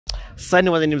Sunny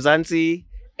Mzansi,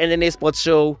 and the sports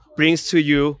show brings to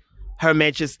you Her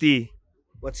Majesty.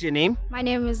 What's your name? My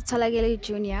name is Tolagele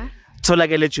Jr.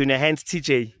 Tolagele Jr., hence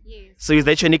TJ. Yes. So is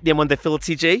that your nickname on the field,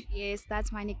 TJ? Yes,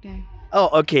 that's my nickname. Oh,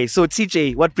 okay. So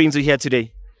TJ, what brings you here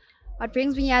today? What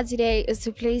brings me here today is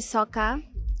to play soccer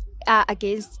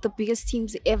against the biggest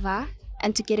teams ever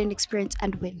and to get an experience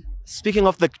and win. Speaking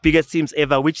of the biggest teams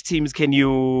ever, which teams can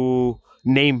you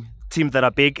name? Teams that are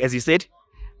big, as you said?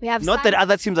 We have Not that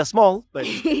other teams are small, but...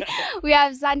 we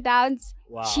have Sundowns,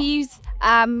 Wow. Chiefs,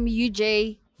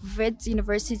 UJ, Vet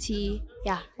University.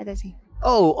 Yeah, that's it.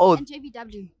 Oh. And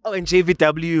JVW. Oh, and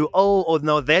JVW. Oh,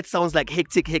 no, that sounds like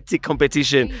hectic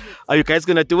competition. Are you guys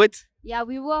going to do it? Yeah,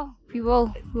 we will. We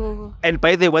will. And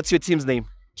by the way, what's your team's name?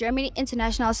 Germany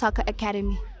International Soccer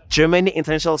Academy. Germany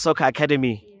International Soccer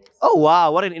Academy. Yes. Oh,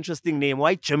 wow. What an interesting name.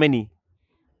 Why Germany?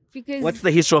 Because... What's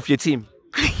the history of your team?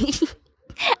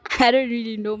 I don't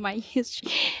really know my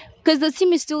history. Because the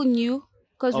team is still new.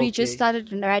 Because we just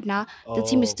started right now. The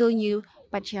team is still new.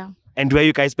 But yeah. And where are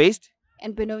you guys based?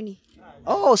 In Benoni.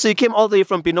 Oh, so you came all the way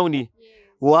from Benoni. Yes.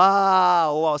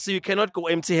 Wow. So you cannot go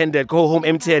empty-handed, go home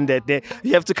empty-handed.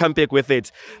 You have to come back with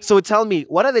it. So tell me,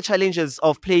 what are the challenges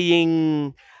of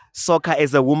playing soccer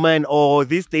as a woman? Or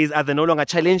these days, are there no longer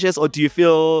challenges? Or do you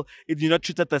feel you're not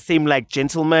treated the same like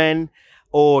gentlemen?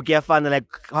 Or like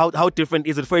how different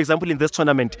is it? For example, in this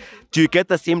tournament, do you get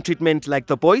the same treatment like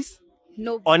the boys?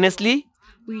 No. Honestly?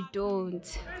 We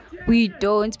don't. We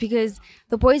don't, because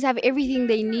the boys have everything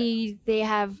they need. They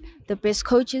have the best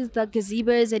coaches, the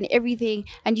gazebos and everything.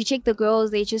 And you check the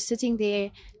girls, they're just sitting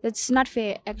there. That's not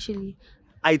fair, actually.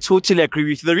 I totally agree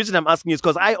with you. The reason I'm asking is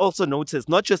because I also noticed,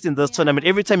 not just in this tournament,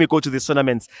 every time you go to these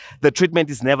tournaments, the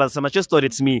treatment is never so much. I just thought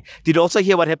it's me. Did you also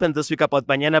hear what happened this week about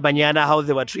Banyana Banyana, how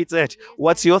they were treated?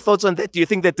 What's your thoughts on that? Do you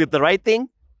think they did the right thing?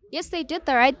 Yes, they did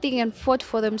the right thing and fought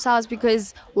for themselves,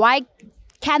 because why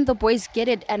can the boys get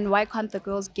it and why can't the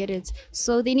girls get it?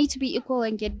 So they need to be equal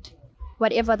and get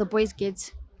whatever the boys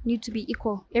get. Need to be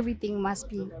equal. Everything must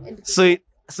be.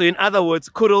 So in other words,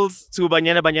 kudos to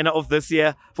Banyana Banyana of this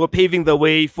year for paving the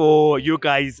way for you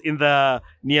guys in the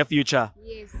near future.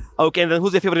 Yes. Okay, and then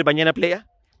who's your favorite Banyana player?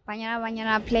 Banyana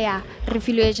Banyana player,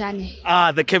 Refilwe Jane.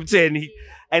 Ah, the captain.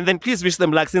 And then please wish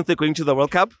them luck since they're going to the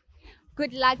World Cup.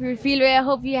 Good luck, Refilwe. I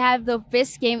hope you have the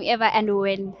best game ever and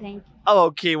win. Thank you. Oh,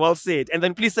 okay, well said. And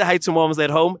then please say hi to moms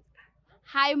at home.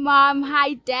 Hi, Mom.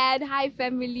 Hi, Dad. Hi,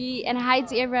 family. And hi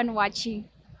to everyone watching.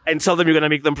 And tell them you're going to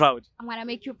make them proud. I'm going to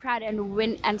make you proud and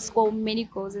win and score many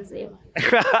goals as ever.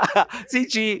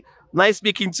 CG, nice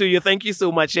speaking to you. Thank you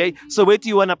so much. So where do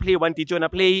you want to play one? Did you want to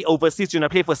play overseas? Do you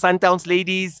want to play for Sundowns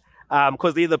ladies?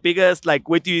 Because they're the biggest. Like,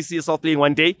 where do you see yourself playing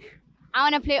one day? I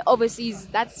want to play overseas.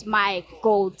 That's my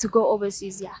goal, to go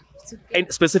overseas, yeah.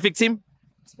 And specific team?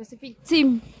 Specific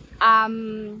team?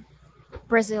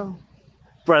 Brazil.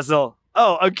 Brazil.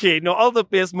 Oh, okay. No, all the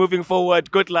best moving forward.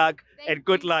 Good luck.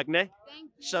 Good luck, ne?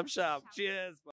 Thank you. Sharp. Cheers.